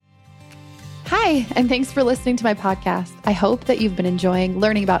Hi, and thanks for listening to my podcast. I hope that you've been enjoying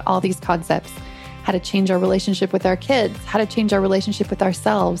learning about all these concepts: how to change our relationship with our kids, how to change our relationship with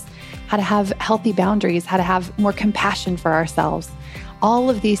ourselves, how to have healthy boundaries, how to have more compassion for ourselves. All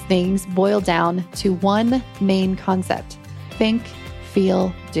of these things boil down to one main concept: think,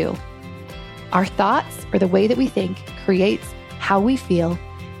 feel, do. Our thoughts, or the way that we think, creates how we feel,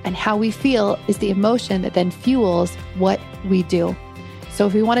 and how we feel is the emotion that then fuels what we do. So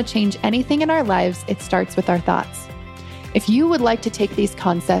if we want to change anything in our lives, it starts with our thoughts. If you would like to take these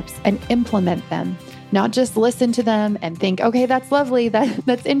concepts and implement them, not just listen to them and think, okay, that's lovely,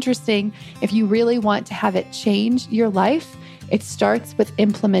 that's interesting. If you really want to have it change your life, it starts with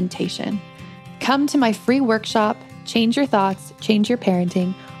implementation. Come to my free workshop, Change Your Thoughts, Change Your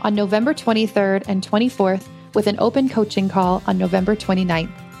Parenting, on November 23rd and 24th, with an open coaching call on November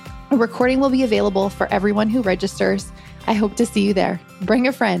 29th. A recording will be available for everyone who registers. I hope to see you there. Bring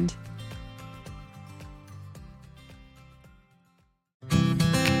a friend.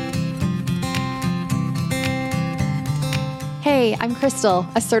 Hey, I'm Crystal,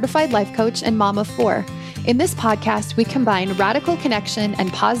 a certified life coach and mom of 4. In this podcast, we combine radical connection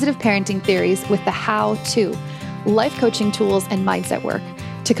and positive parenting theories with the how-to, life coaching tools and mindset work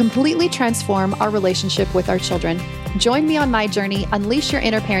to completely transform our relationship with our children. Join me on my journey, unleash your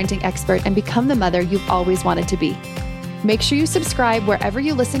inner parenting expert, and become the mother you've always wanted to be. Make sure you subscribe wherever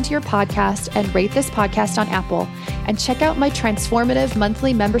you listen to your podcast and rate this podcast on Apple, and check out my transformative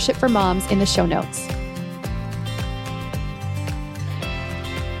monthly membership for moms in the show notes.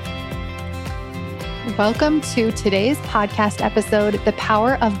 Welcome to today's podcast episode, The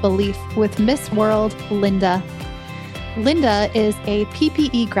Power of Belief, with Miss World, Linda. Linda is a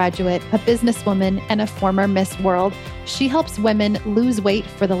PPE graduate, a businesswoman, and a former Miss World. She helps women lose weight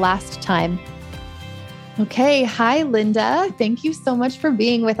for the last time. Okay. Hi, Linda. Thank you so much for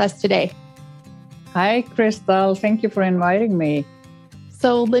being with us today. Hi, Crystal. Thank you for inviting me.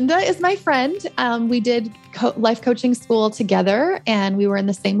 So Linda is my friend. We did life coaching school together, and we were in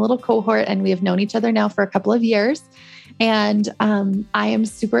the same little cohort, and we have known each other now for a couple of years. And I am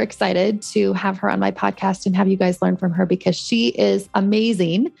super excited to have her on my podcast and have you guys learn from her, because she is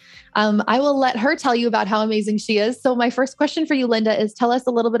amazing. I will let her tell you about how amazing she is. So my first question for you, Linda, is tell us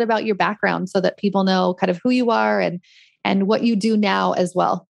a little bit about your background so that people know kind of who you are and what you do now as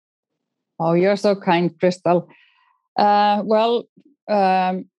well. Oh, you're so kind, Crystal. First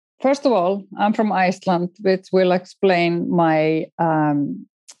of all, I'm from Iceland, which will explain my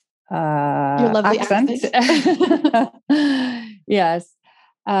your lovely accent. Yes.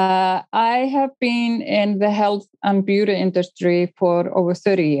 I have been in the health and beauty industry for over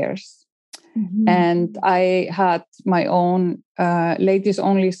 30 years. Mm-hmm. And I had my own ladies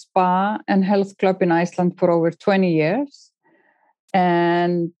only spa and health club in Iceland for over 20 years.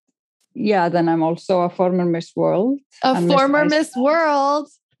 And yeah, then I'm also a former Miss World. Former Miss World.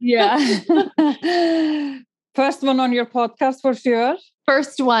 Yeah. First one on your podcast for sure.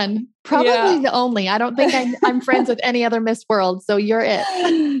 First one. Probably the only. I don't think I'm friends with any other Miss World, so you're it.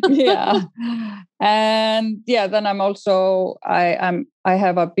 Yeah. And yeah, then I'm also, I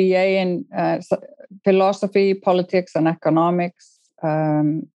have a BA in philosophy, politics, and economics.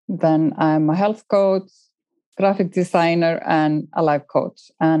 Then I'm a health coach, graphic designer, and a life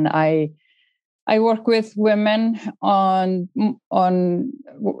coach. And I work with women on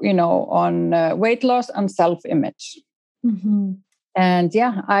weight loss and self-image. Mm-hmm. And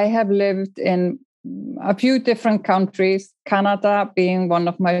yeah, I have lived in a few different countries, Canada being one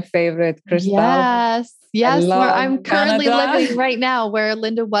of my favorite, Crystal. Yes, where I'm currently living right now, where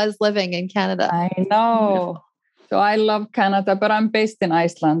Linda was living in Canada. I know. Beautiful. So I love Canada, but I'm based in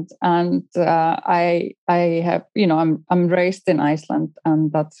Iceland, and I have, I'm raised in Iceland,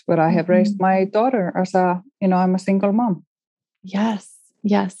 and that's where I have raised my daughter as I'm a single mom. Yes,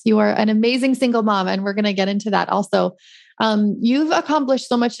 you are an amazing single mom, and we're going to get into that also. You've accomplished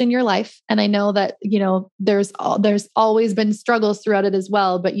so much in your life, and I know that there's always been struggles throughout it as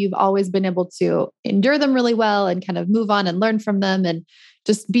well, but you've always been able to endure them really well and kind of move on and learn from them and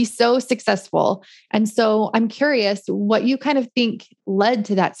just be so successful. And so I'm curious what you kind of think led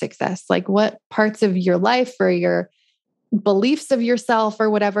to that success. Like what parts of your life or your beliefs of yourself or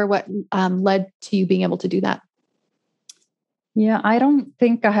whatever, what led to you being able to do that? Yeah, I don't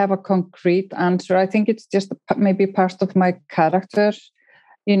think I have a concrete answer. I think it's just maybe part of my character.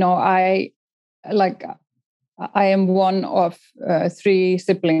 I am one of 3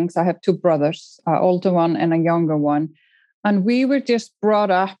 siblings. I have 2 brothers, an older one and a younger one. And we were just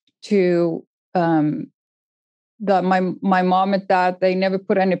brought up to that my mom and dad, they never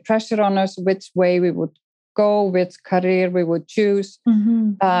put any pressure on us which way we would go, which career we would choose.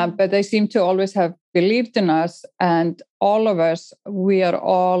 But they seem to always have believed in us. And all of us, we are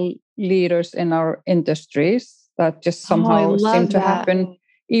all leaders in our industries. That just somehow seem to happen.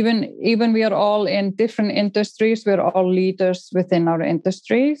 Even we are all in different industries. We're all leaders within our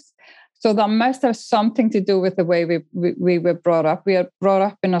industries. So that must have something to do with the way we were brought up. We are brought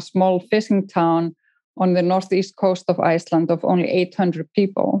up in a small fishing town on the northeast coast of Iceland of only 800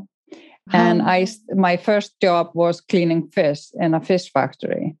 people. And my first job was cleaning fish in a fish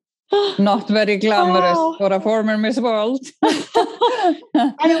factory. Not very glamorous for a former Miss World.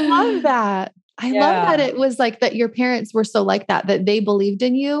 I love that. I love that it was like that your parents were so like that they believed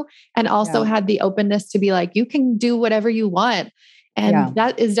in you and also had the openness to be like, you can do whatever you want. And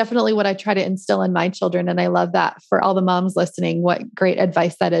that is definitely what I try to instill in my children. And I love that for all the moms listening, what great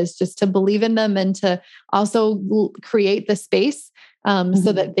advice that is, just to believe in them and to also create the space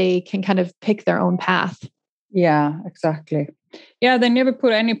so that they can kind of pick their own path. Yeah, exactly. Yeah, they never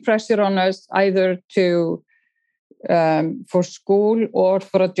put any pressure on us either to for school or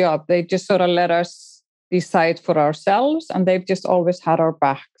for a job. They just sort of let us decide for ourselves, and they've just always had our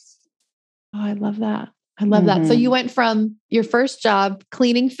backs. Oh, I love that. I love that. So you went from your first job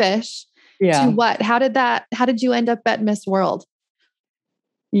cleaning fish to what? How did you end up at Miss World?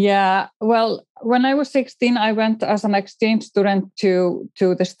 Yeah, well, when I was 16, I went as an exchange student to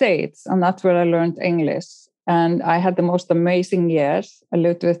the States, and that's where I learned English. And I had the most amazing years. I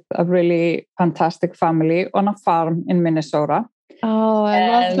lived with a really fantastic family on a farm in Minnesota. Oh,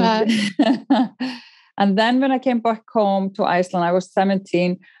 I love that. And then when I came back home to Iceland, I was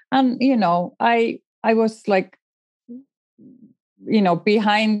 17. And, I was like,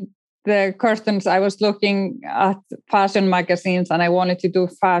 behind the curtains, I was looking at fashion magazines and I wanted to do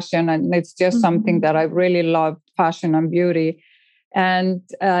fashion. And it's just something that I really loved, fashion and beauty. And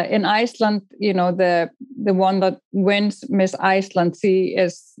in Iceland, the one that wins Miss Iceland, she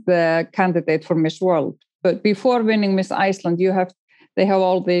is the candidate for Miss World. But before winning Miss Iceland, they have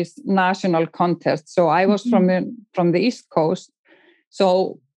all these national contests. So I was from the East Coast.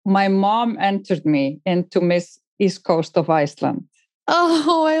 So my mom entered me into Miss East Coast of Iceland.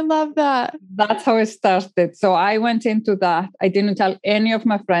 Oh, I love that. That's how it started. So I went into that. I didn't tell any of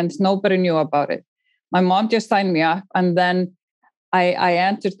my friends. Nobody knew about it. My mom just signed me up. And then I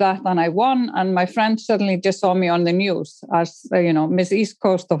entered that and I won. And my friends suddenly just saw me on the news as, Miss East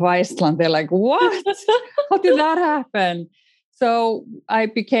Coast of Iceland. They're like, what? How did that happen? So I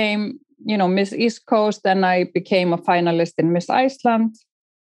became, Miss East Coast. Then I became a finalist in Miss Iceland.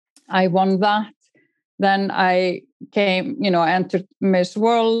 I won that. Then I entered Miss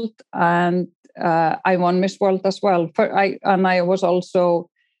World, and I won Miss World as well. I was also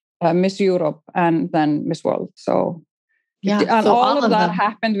Miss Europe and then Miss World. So all of that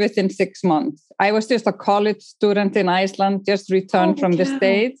happened within 6 months. I was just a college student in Iceland, just returned from the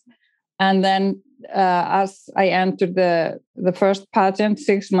States, and then as I entered the first pageant,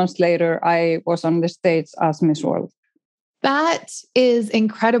 6 months later, I was on the States as Miss World. That is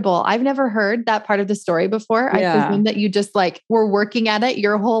incredible. I've never heard that part of the story before. I presume that you just were working at it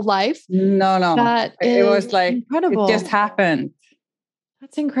your whole life. No. It was like incredible. It just happened.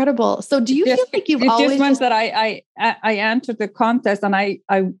 That's incredible. So do you feel like you've always... It just meant that I entered the contest and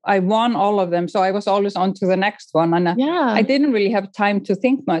I won all of them. So I was always on to the next one. And I didn't really have time to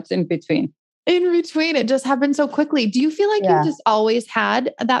think much in between. It just happened so quickly. Do you feel like you just always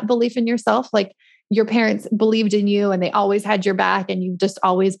had that belief in yourself? Like your parents believed in you and they always had your back and you just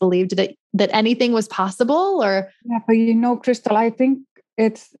always believed that anything was possible? Or but Crystal, I think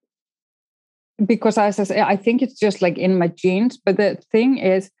it's because, as I say, I think it's just like in my genes. But the thing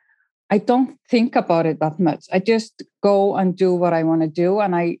is, I don't think about it that much. I just go and do what I want to do.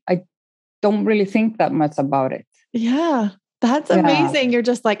 And I don't really think that much about it. Yeah, that's amazing. You're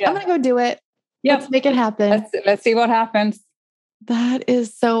just like, I'm going to go do it. Let's make it happen. Let's see what happens. That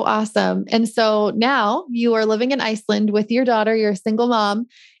is so awesome. And so now you are living in Iceland with your daughter. You're a single mom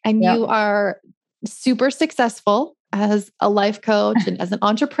and you are super successful as a life coach and as an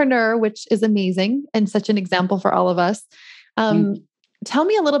entrepreneur, which is amazing and such an example for all of us. Tell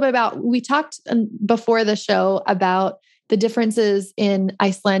me a little bit about, we talked before the show about the differences in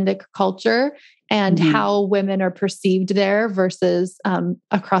Icelandic culture and how women are perceived there versus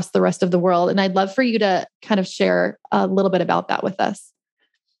across the rest of the world. And I'd love for you to kind of share a little bit about that with us.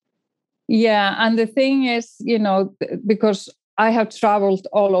 Yeah. And the thing is, because I have traveled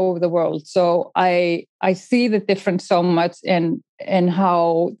all over the world, so I see the difference so much in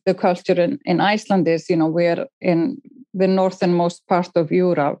how the culture in Iceland is. We're in the northernmost part of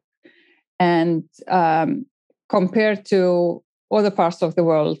Europe. And compared to other parts of the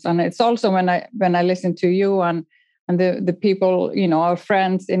world. And it's also when I listen to you and the people, our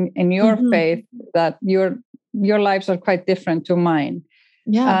friends in your faith, that your lives are quite different to mine.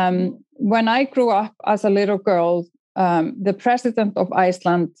 Yeah. When I grew up as a little girl, the president of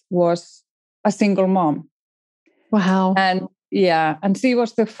Iceland was a single mom. Wow. And she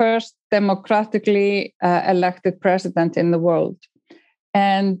was the first democratically elected president in the world.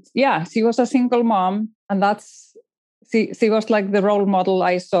 And she was a single mom, and she was like the role model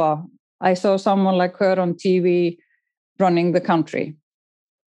I saw. I saw someone like her on TV running the country.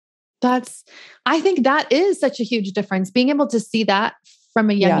 I think that is such a huge difference. Being able to see that from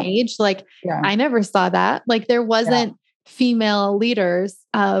a young age, I never saw that. Like there wasn't female leaders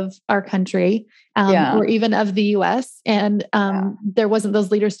of our country, or even of the US. And there wasn't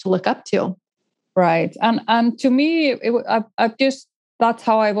those leaders to look up to. Right. And to me, that's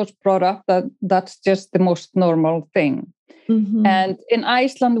how I was brought up, that's just the most normal thing. Mm-hmm. And in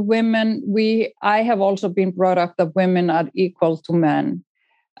Iceland, I have also been brought up that women are equal to men.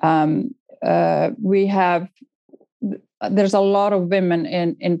 There's a lot of women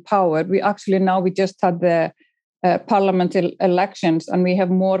in power. We just had the parliament elections, and we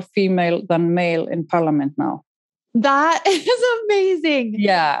have more female than male in parliament now. That is amazing.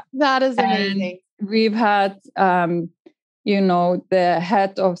 Yeah. That is amazing. And we've had, the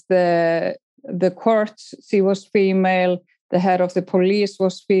head of the courts, she was female. The head of the police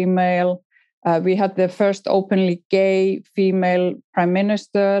was female. We had the first openly gay female prime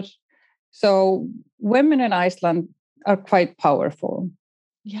minister. So women in Iceland are quite powerful.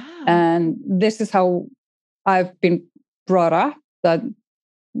 Yeah. And this is how I've been brought up, that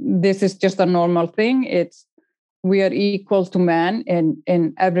this is just a normal thing. We are equal to men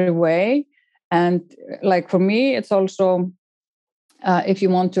in every way. And like for me, it's also, if you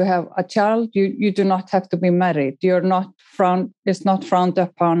want to have a child, you do not have to be married. It's not frowned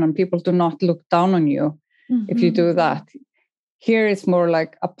upon, and people do not look down on you if you do that. Here it's more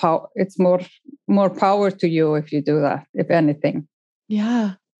like it's more power to you if you do that, if anything.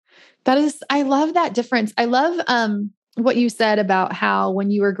 Yeah. I love that difference. I love what you said about how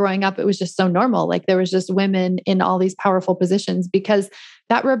when you were growing up, it was just so normal. Like there was just women in all these powerful positions, because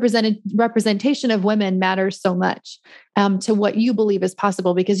that representation of women matters so much to what you believe is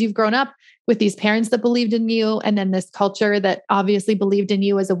possible, because you've grown up with these parents that believed in you, and then this culture that obviously believed in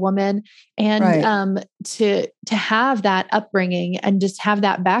you as a woman. And right. To have that upbringing and just have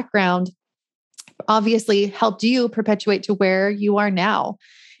that background obviously helped you perpetuate to where you are now.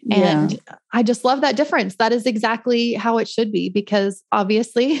 And I just love that difference. That is exactly how it should be, because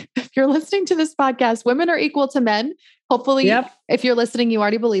obviously, if you're listening to this podcast, women are equal to men. Hopefully, if you're listening, you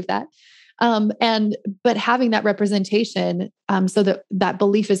already believe that. But having that representation, so that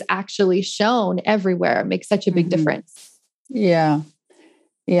belief is actually shown everywhere, makes such a big difference. Yeah.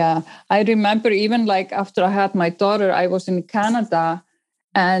 Yeah. I remember even like after I had my daughter, I was in Canada,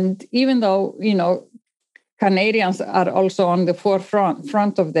 and even though, Canadians are also on the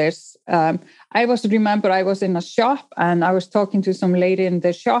front of this. I was in a shop, and I was talking to some lady in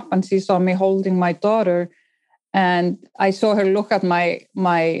the shop, and she saw me holding my daughter, and I saw her look at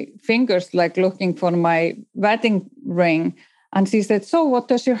my fingers, like looking for my wedding ring. And she said, "So what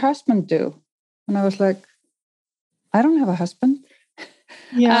does your husband do?" And I was like, "I don't have a husband."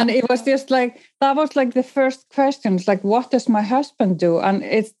 Yeah. And it was just like, that was like the first questions, like, what does my husband do? And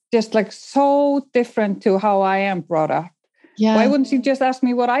it's just like so different to how I am brought up. Yeah. Why wouldn't you just ask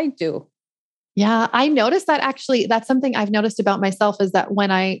me what I do? Yeah. I noticed that actually, that's something I've noticed about myself, is that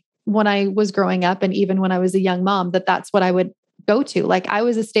when I was growing up, and even when I was a young mom, that's what I would go to. Like I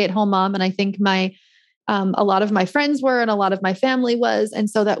was a stay-at-home mom, and I think a lot of my friends were, and a lot of my family was. And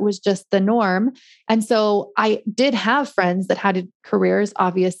so that was just the norm. And so I did have friends that had careers,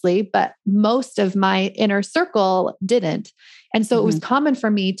 obviously, but most of my inner circle didn't. And so it was common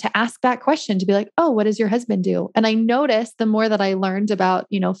for me to ask that question, to be like, "Oh, what does your husband do?" And I noticed the more that I learned about,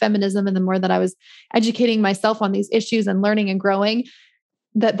 feminism, and the more that I was educating myself on these issues and learning and growing,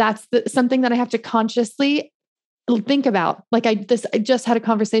 that's something that I have to consciously think about. Like I just had a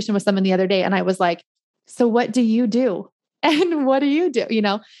conversation with someone the other day, and I was like, "So what do you do? And what do you do?"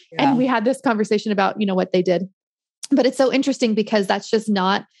 And we had this conversation about, what they did. But it's so interesting, because that's just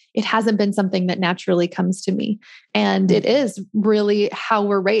it hasn't been something that naturally comes to me. And it is really how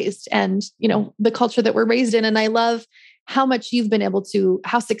we're raised, and, the culture that we're raised in. And I love how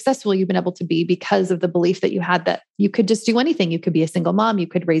successful you've been able to be, because of the belief that you had that you could just do anything. You could be a single mom, you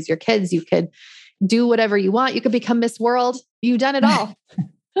could raise your kids, you could do whatever you want. You could become Miss World. You've done it all.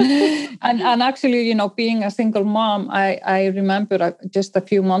 And actually, being a single mom, I remember just a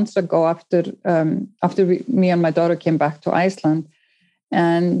few months ago after me and my daughter came back to Iceland,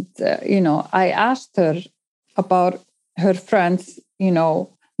 and I asked her about her friends.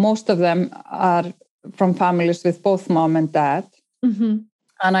 Most of them are from families with both mom and dad, and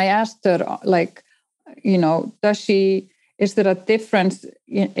I asked her, like, is there a difference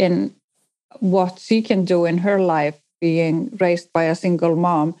in what she can do in her life being raised by a single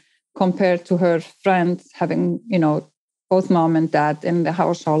mom compared to her friends having, both mom and dad in the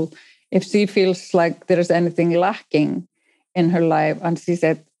household, if she feels like there is anything lacking in her life? And she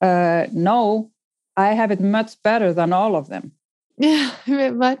said, no, I have it much better than all of them. Yeah,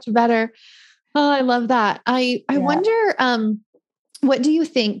 much better. Oh, I love that. I wonder, what do you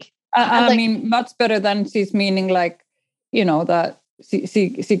think? I mean, much better than she's meaning, like, that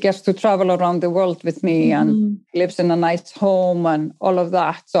she gets to travel around the world with me and lives in a nice home and all of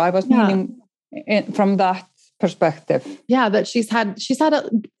that. So I was meaning from that perspective. Yeah, that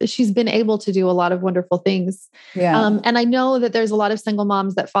she's been able to do a lot of wonderful things. Yeah. And I know that there's a lot of single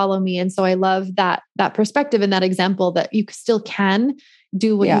moms that follow me. And so I love that perspective and that example that you still can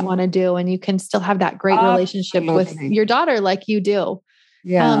do what you want to do. And you can still have that great relationship with your daughter like you do.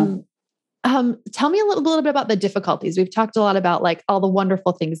 Yeah. Tell me a little bit about the difficulties. We've talked a lot about like all the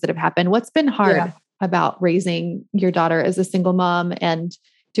wonderful things that have happened. What's been hard about raising your daughter as a single mom and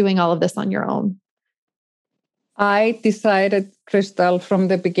doing all of this on your own? I decided, Crystal, from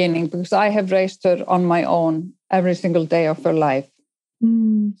the beginning, because I have raised her on my own every single day of her life.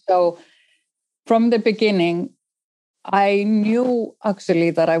 So from the beginning, I knew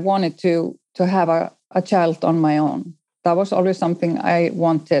actually that I wanted to have a child on my own. That was always something I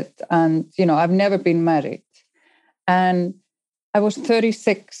wanted. And, I've never been married. And I was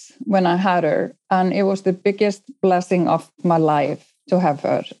 36 when I had her. And it was the biggest blessing of my life to have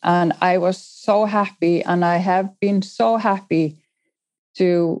her. And I was so happy. And I have been so happy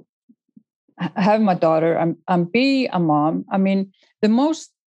to have my daughter and be a mom. I mean, the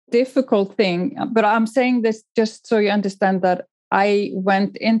most difficult thing, but I'm saying this just so you understand that I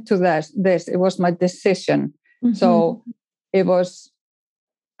went into this, it was my decision. So it was,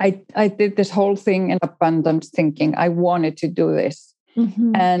 I did this whole thing in abundance thinking I wanted to do this.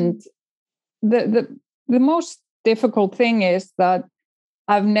 And the most difficult thing is that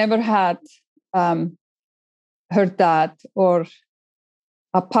I've never had her dad or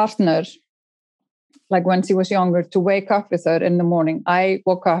a partner, like when she was younger, to wake up with her in the morning. I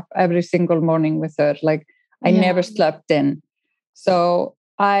woke up every single morning with her. Like I never slept in. So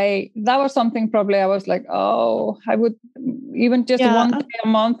that was something probably I was like, oh, I would even just one day a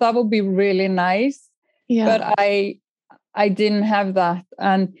month, that would be really nice. Yeah. But I didn't have that.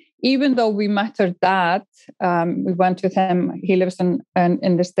 And even though we met her dad, we went with him. He lives in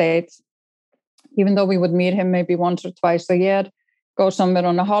the States. Even though we would meet him maybe once or twice a year, go somewhere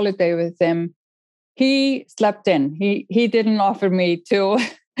on a holiday with him, he slept in. He didn't offer me to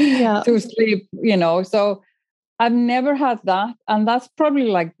sleep, So I've never had that. And that's probably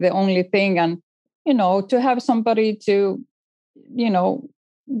like the only thing. And, to have somebody to,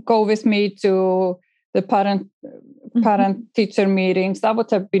 go with me to the parent-teacher meetings, that would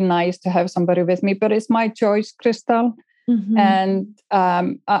have been nice to have somebody with me. But it's my choice, Crystal. And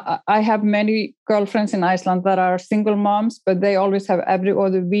I have many girlfriends in Iceland that are single moms, but they always have every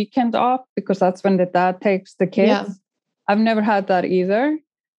other weekend off because that's when the dad takes the kids. Yeah. I've never had that either.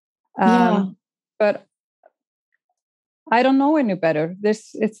 But I don't know any better.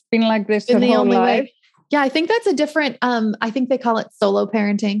 It's been like this her whole life. Yeah, I think that's a different, I think they call it solo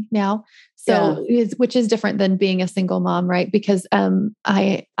parenting now. So, which is different than being a single mom, right? Because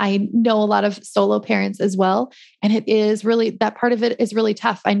I know a lot of solo parents as well. And it is really, that part of it is really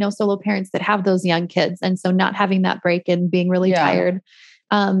tough. I know solo parents that have those young kids. And so not having that break and being really tired.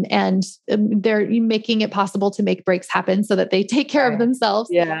 And they're making it possible to make breaks happen so that they take care of themselves.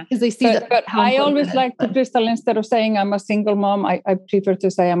 Yeah. Because they see that. But I always like to, Crystal, instead of saying I'm a single mom, I prefer to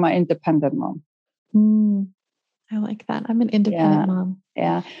say I'm an independent mom. I like that. I'm an independent mom.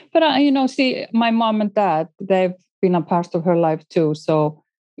 Yeah. But, see, my mom and dad, they've been a part of her life too. So,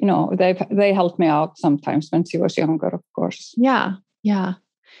 they helped me out sometimes when she was younger, of course. Yeah. Yeah.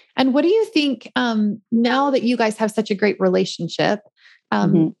 And what do you think, now that you guys have such a great relationship,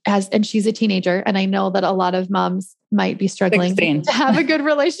 and she's a teenager, and I know that a lot of moms might be struggling 16. To have a good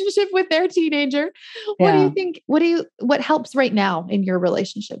relationship with their teenager. What do you think? What helps right now in your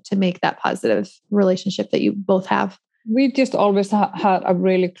relationship to make that positive relationship that you both have? We just always had a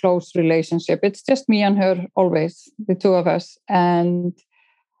really close relationship. It's just me and her, always, the two of us. And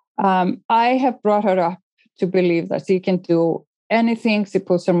I have brought her up to believe that she can do anything she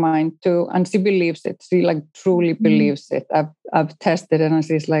puts her mind to, and she believes it. She like truly believes it. I've tested it, and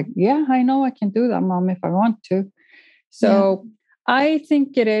she's like, yeah, I know I can do that, Mom, if I want to. So I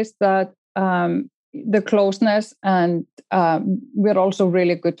think it is that the closeness, and we're also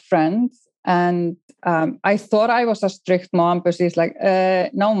really good friends. And I thought I was a strict mom, but she's like,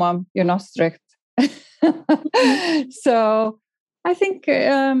 no, Mom, you're not strict. So I think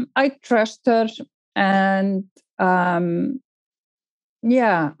I trust her, and and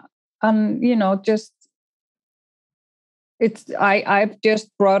just I've just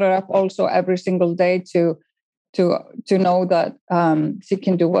brought her up also every single day to know that she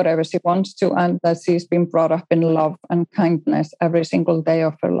can do whatever she wants to, and that she's been brought up in love and kindness every single day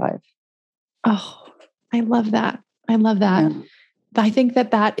of her life. Oh, I love that. I love that. Yeah. I think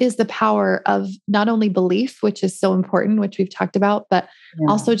that is the power of not only belief, which is so important, which we've talked about, but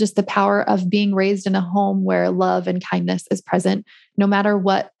also just the power of being raised in a home where love and kindness is present, no matter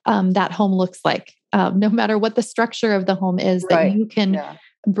what that home looks like, no matter what the structure of the home is, that you can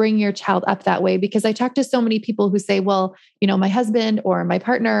bring your child up that way. Because I talk to so many people who say, well, my husband or my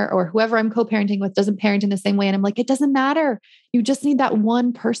partner or whoever I'm co-parenting with doesn't parent in the same way. And I'm like, it doesn't matter. You just need that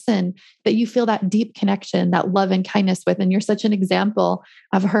one person that you feel that deep connection, that love and kindness with. And you're such an example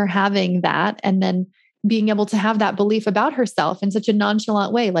of her having that, and then being able to have that belief about herself in such a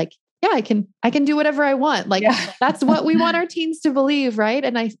nonchalant way. Like, yeah, I can do whatever I want. Like that's what we want our teens to believe. Right.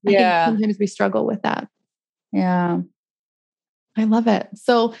 And I think sometimes we struggle with that. Yeah. I love it.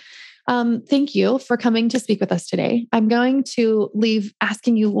 So thank you for coming to speak with us today. I'm going to leave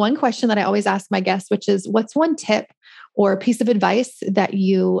asking you one question that I always ask my guests, which is, what's one tip or piece of advice that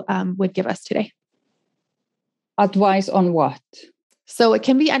you would give us today? Advice on what? So it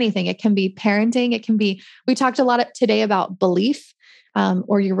can be anything. It can be parenting. It can be, we talked a lot today about belief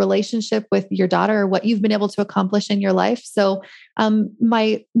or your relationship with your daughter, or what you've been able to accomplish in your life. So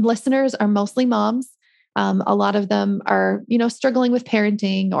my listeners are mostly moms. A lot of them are, struggling with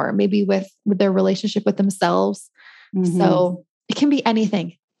parenting, or maybe with their relationship with themselves. Mm-hmm. So it can be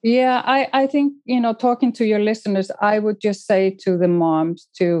anything. Yeah, I think, talking to your listeners, I would just say to the moms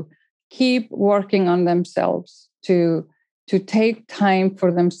to keep working on themselves, to take time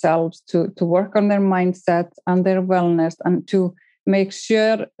for themselves, to work on their mindset and their wellness, and to make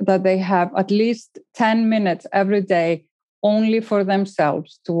sure that they have at least 10 minutes every day only for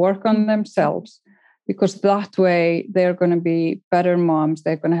themselves, to work on themselves. Because that way they're going to be better moms.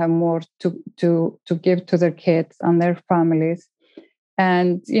 They're going to have more to give to their kids and their families.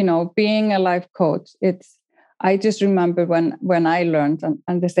 And, being a life coach, I just remember when I learned,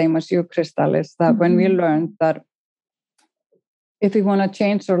 and the same as you, Crystal, is that when we learned that if we want to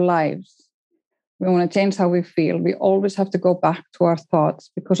change our lives, we want to change how we feel, we always have to go back to our thoughts,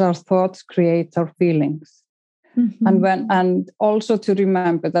 because our thoughts create our feelings. Mm-hmm. And also to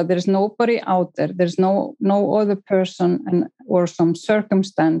remember that there's nobody out there, there's no other person or some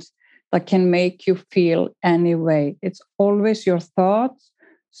circumstance that can make you feel any way. It's always your thoughts.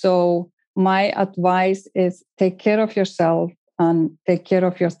 So my advice is take care of yourself and take care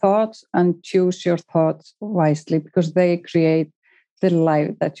of your thoughts, and choose your thoughts wisely, because they create the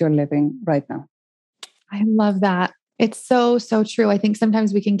life that you're living right now. I love that. It's so, so true. I think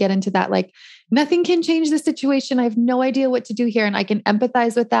sometimes we can get into that, like, nothing can change the situation. I have no idea what to do here. And I can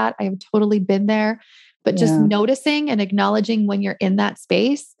empathize with that. I have totally been there. But just noticing and acknowledging when you're in that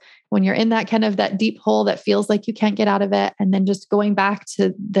space, when you're in that kind of that deep hole that feels like you can't get out of it. And then just going back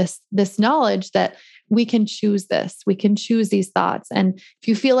to this knowledge that we can choose this, we can choose these thoughts. And if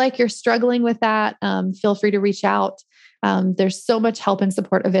you feel like you're struggling with that, feel free to reach out. There's so much help and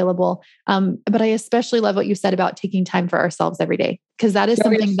support available. But I especially love what you said about taking time for ourselves every day, because that is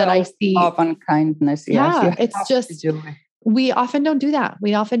something that I see. Love and kindness. Yes, yeah, it's just, we often don't do that.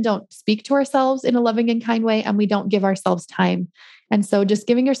 We often don't speak to ourselves in a loving and kind way, and we don't give ourselves time. And so just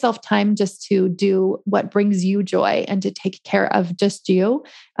giving yourself time just to do what brings you joy and to take care of just you,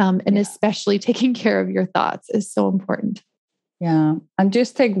 and especially taking care of your thoughts, is so important. Yeah. And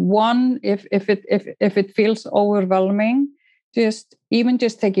just take one, if it feels overwhelming, just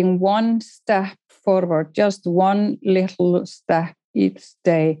taking one step forward, just one little step each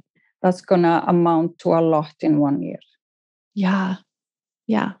day, that's going to amount to a lot in 1 year. Yeah.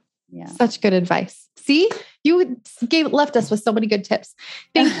 Yeah. Yeah. Such good advice. See, you left us with so many good tips.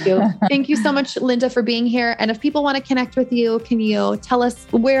 Thank you. Thank you so much, Linda, for being here. And if people want to connect with you, can you tell us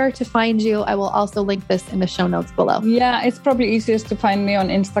where to find you? I will also link this in the show notes below. Yeah, it's probably easiest to find me on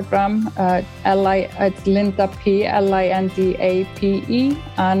Instagram. It's Linda P, LINDAPE,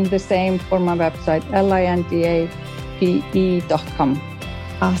 and the same for my website, lindape.com.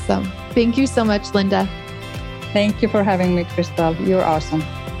 Awesome. Thank you so much, Linda. Thank you for having me, Crystal. You're awesome.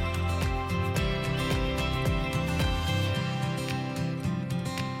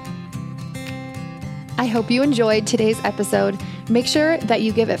 I hope you enjoyed today's episode. Make sure that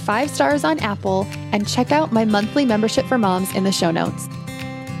you give it 5 stars on Apple and check out my monthly membership for moms in the show notes.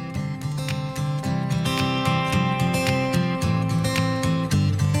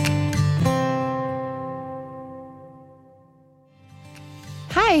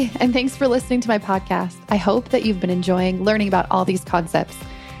 Hi, and thanks for listening to my podcast. I hope that you've been enjoying learning about all these concepts,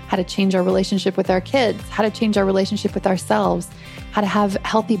 how to change our relationship with our kids, how to change our relationship with ourselves, how to have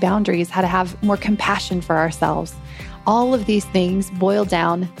healthy boundaries, how to have more compassion for ourselves. All of these things boil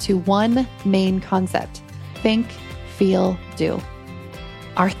down to one main concept: think, feel, do.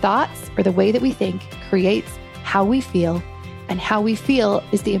 Our thoughts, or the way that we think, creates how we feel, and how we feel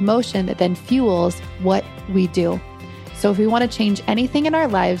is the emotion that then fuels what we do. So if we want to change anything in our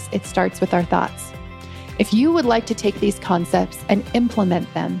lives, it starts with our thoughts. If you would like to take these concepts and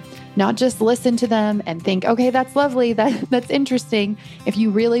implement them, not just listen to them and think, okay, that's lovely, that's interesting. If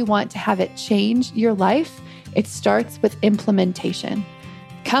you really want to have it change your life, it starts with implementation.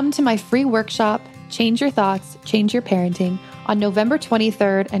 Come to my free workshop, Change Your Thoughts, Change Your Parenting, on November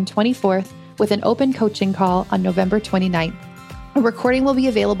 23rd and 24th with an open coaching call on November 29th. A recording will be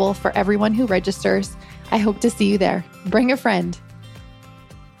available for everyone who registers. I hope to see you there. Bring a friend.